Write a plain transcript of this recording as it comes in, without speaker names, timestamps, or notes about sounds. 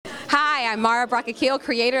Hi, I'm Brock Akil,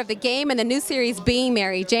 creator of the game and the new series Being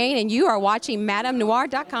Mary Jane, and you are watching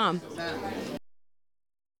MadameNoire.com.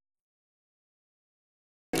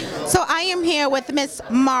 So I am here with Miss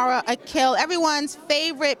Brock Akil, everyone's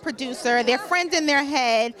favorite producer. They're friends in their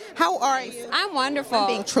head. How are you? I'm wonderful. I'm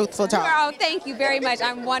being truthful, Charles. Oh, thank you very much.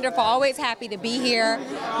 I'm wonderful. Always happy to be here.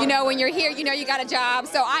 You know, when you're here, you know you got a job.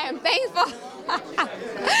 So I am thankful.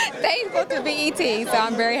 Thankful to BET, so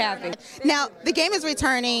I'm very happy. Now, the game is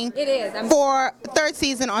returning. It is. For third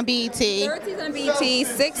season on BET. Third season on BET,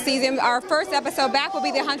 sixth season. Our first episode back will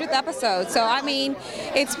be the 100th episode. So, I mean,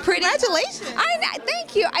 it's pretty. Congratulations.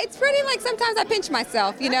 Thank you. It's pretty, like, sometimes I pinch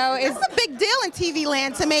myself, you know. It's a big deal in TV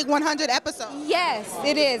land to make 100 episodes. Yes,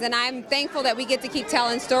 it is. And I'm thankful that we get to keep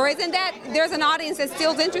telling stories and that there's an audience that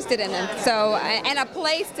still's interested in them. So, and a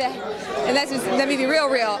place to, and that's just, let me be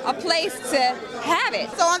real, a place to have it.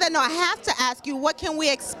 So on that note, I have to ask you, what can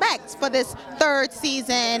we expect for this third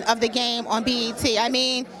season of the game on BET? I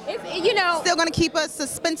mean, you know, still going to keep us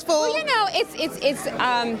suspenseful? Well, you know,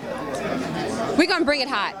 we're going to bring it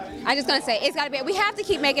hot. I'm just going to say, it's got to be, we have to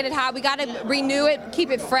keep making it hot. We got to renew it,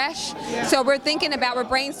 keep it fresh. So we're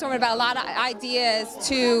brainstorming about a lot of ideas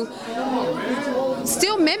to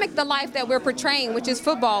still mimic the life that we're portraying, which is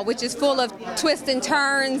football, which is full of twists and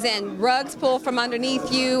turns and rugs pulled from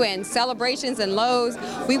underneath you and celebrations and lows.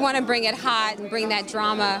 We want to bring it hot and bring that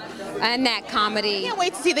drama and that comedy. I can't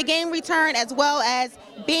wait to see the game return as well as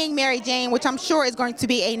Being Mary Jane, which I'm sure is going to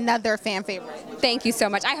be another fan favorite. Thank you so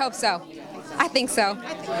much. I hope so. I think so.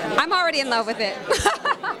 I'm already in love with it.